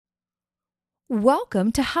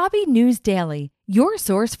Welcome to Hobby News Daily, your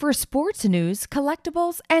source for sports news,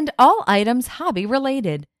 collectibles, and all items hobby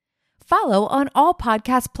related. Follow on all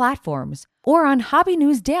podcast platforms or on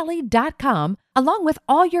hobbynewsdaily.com, along with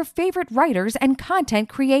all your favorite writers and content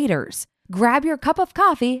creators. Grab your cup of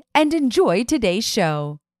coffee and enjoy today's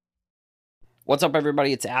show. What's up,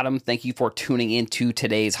 everybody? It's Adam. Thank you for tuning into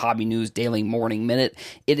today's Hobby News Daily Morning Minute.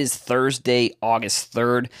 It is Thursday, August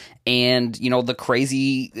 3rd, and, the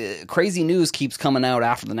crazy news keeps coming out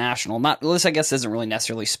after the National. This, I guess, isn't really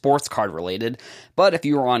necessarily sports card related, but if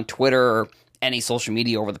you were on Twitter or any social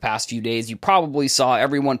media over the past few days, you probably saw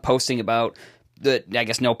everyone posting about I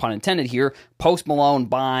guess no pun intended here, Post Malone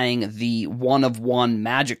buying the one-of-one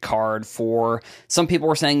Magic card for, some people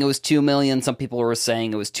were saying it was $2 million, some people were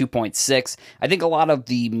saying it was 2.6. I think a lot of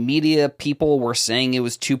the media people were saying it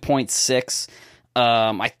was 2.6.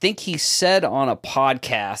 I think he said on a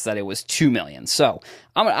podcast that it was 2 million. So,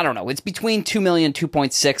 I don't know. It's between 2 million,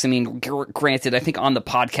 2.6. I mean, granted, I think on the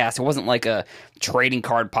podcast, it wasn't like a trading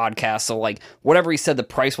card podcast. So, like, whatever he said the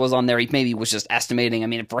price was on there, he maybe was just estimating. I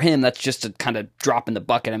mean, for him, that's just a kind of drop in the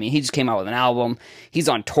bucket. I mean, he just came out with an album. He's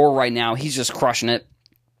on tour right now. He's just crushing it.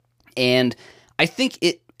 And I think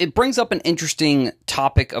it brings up an interesting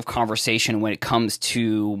topic of conversation when it comes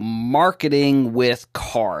to marketing with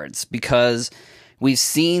cards, because we've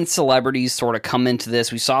seen celebrities sort of come into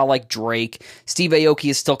this. We saw like Drake. Steve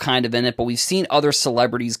Aoki is still kind of in it, but we've seen other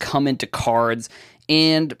celebrities come into cards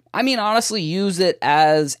and, I mean, honestly use it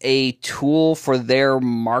as a tool for their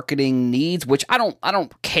marketing needs, which I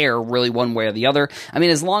don't care really one way or the other. I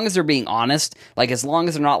mean, as long as they're being honest, like as long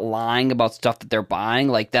as they're not lying about stuff that they're buying,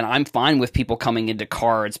 like then I'm fine with people coming into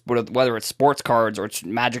cards, whether it's sports cards or it's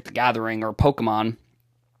Magic the Gathering or Pokemon,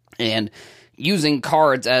 and using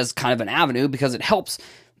cards as kind of an avenue, because it helps,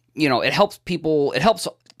 it helps people, it helps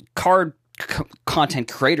card content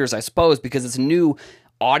creators, I suppose, because it's a new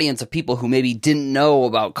audience of people who maybe didn't know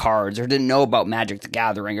about cards or didn't know about Magic the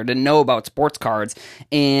Gathering or didn't know about sports cards.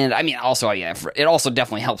 And I mean, also, yeah, it also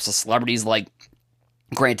definitely helps the celebrities. Like,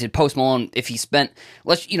 granted, Post Malone, if he spent,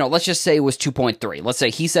 let's just say it was 2.3. Let's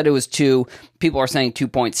say he said it was 2. People are saying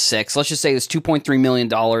 2.6. Let's just say it was $2.3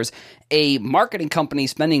 million. A marketing company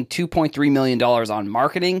spending $2.3 million on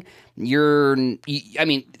marketing, I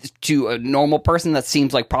mean, to a normal person, that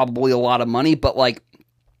seems like probably a lot of money, but like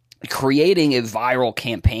creating a viral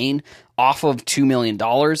campaign off of $2 million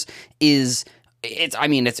is,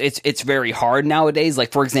 it's very hard nowadays.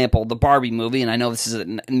 Like, for example, the Barbie movie, and I know this is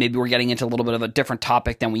maybe we're getting into a little bit of a different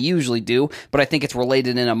topic than we usually do, but I think it's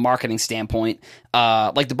related in a marketing standpoint.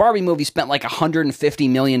 Like the Barbie movie spent like $150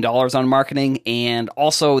 million on marketing, and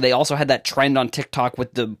they also had that trend on TikTok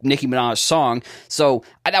with the Nicki Minaj song. So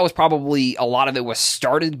that was probably, a lot of it was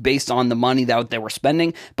started based on the money that they were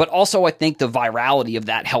spending, but also I think the virality of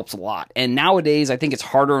that helps a lot. And nowadays, I think it's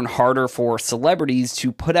harder and harder for celebrities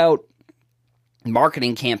to put out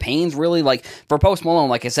marketing campaigns, really. Like for Post Malone,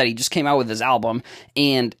 like I said, he just came out with his album,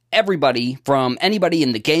 and everybody, from anybody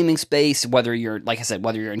in the gaming space, whether you're, like I said,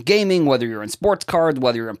 whether you're in gaming, whether you're in sports cards,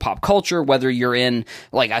 whether you're in pop culture, whether you're in,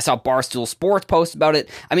 like I saw Barstool Sports post about it.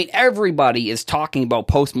 I mean, everybody is talking about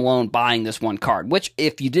Post Malone buying this one card, which,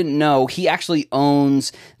 if you didn't know, he actually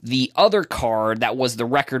owns the other card that was the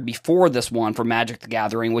record before this one for Magic the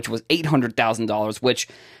Gathering, which was $800,000, which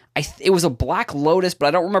it was a Black Lotus, but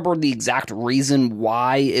I don't remember the exact reason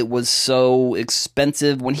why it was so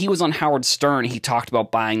expensive. When he was on Howard Stern, he talked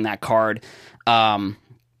about buying that card. Like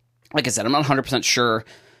I said, I'm not 100% sure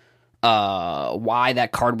why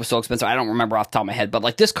that card was so expensive. I don't remember off the top of my head, but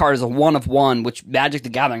like this card is a one-of-one, which Magic the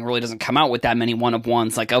Gathering really doesn't come out with that many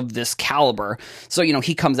one-of-ones like of this caliber. So,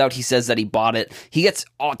 he comes out, he says that he bought it. He gets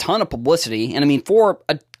a ton of publicity, and I mean, for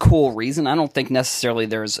a cool reason. I don't think necessarily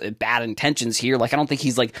there's bad intentions here. Like, I don't think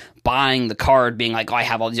he's like buying the card being like, oh, I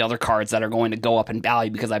have all these other cards that are going to go up in value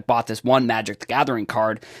because I bought this one Magic the Gathering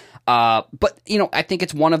card. But, I think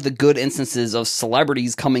it's one of the good instances of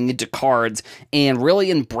celebrities coming into cards and really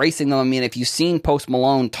embracing them. I mean, if you've seen Post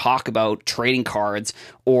Malone talk about trading cards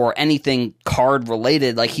or anything card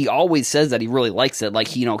related, like he always says that he really likes it. Like,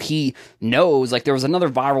 he knows, like there was another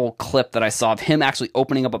viral clip that I saw of him actually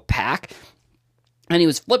opening up a pack, and he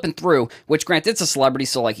was flipping through, which, granted, it's a celebrity,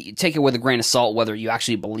 so, like, you take it with a grain of salt whether you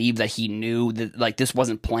actually believe that he knew that, like, this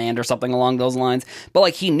wasn't planned or something along those lines. But,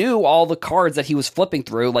 like, he knew all the cards that he was flipping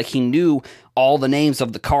through. Like, he knew all the names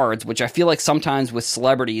of the cards, which I feel like sometimes with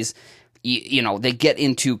celebrities, they get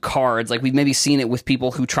into cards. Like, we've maybe seen it with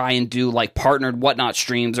people who try and do, like, partnered whatnot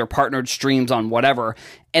streams or partnered streams on whatever,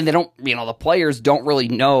 and they don't, the players don't really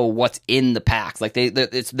know what's in the packs. Like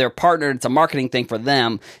they're partnered. It's a marketing thing for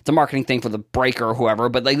them. It's a marketing thing for the breaker or whoever,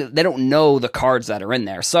 but they don't know the cards that are in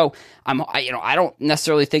there. So I don't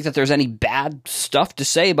necessarily think that there's any bad stuff to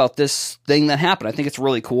say about this thing that happened. I think it's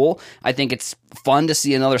really cool. I think it's fun to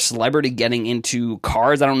see another celebrity getting into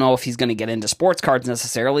cards. I don't know if he's going to get into sports cards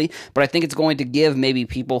necessarily, but I think it's going to give maybe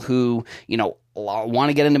people who, want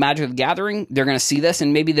to get into Magic the Gathering, they're going to see this,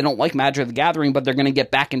 and maybe they don't like Magic the Gathering, but they're going to get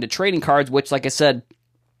back into trading cards, which, like I said,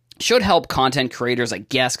 should help content creators, I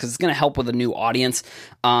guess, because it's going to help with a new audience.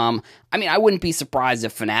 I wouldn't be surprised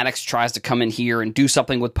if Fanatics tries to come in here and do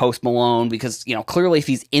something with Post Malone, because, clearly if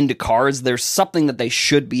he's into cards, there's something that they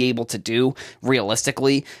should be able to do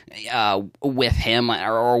realistically with him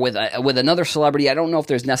or with another celebrity. I don't know if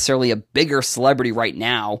there's necessarily a bigger celebrity right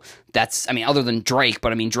now that's, other than Drake,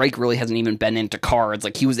 but Drake really hasn't even been into cards.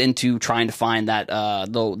 Like, he was into trying to find that,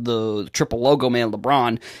 the triple logo man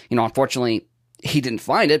LeBron. Unfortunately, he didn't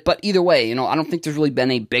find it, but either way, I don't think there's really been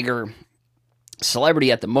a bigger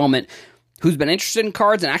celebrity at the moment who's been interested in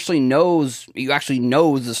cards and actually knows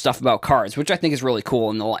the stuff about cards, which I think is really cool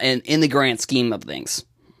in the grand scheme of things.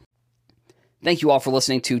 Thank you all for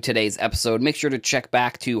listening to today's episode. Make sure to check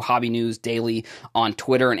back to Hobby News Daily on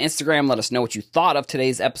Twitter and Instagram. Let us know what you thought of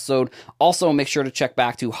today's episode. Also, make sure to check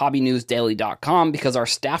back to hobbynewsdaily.com because our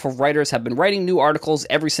staff of writers have been writing new articles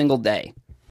every single day.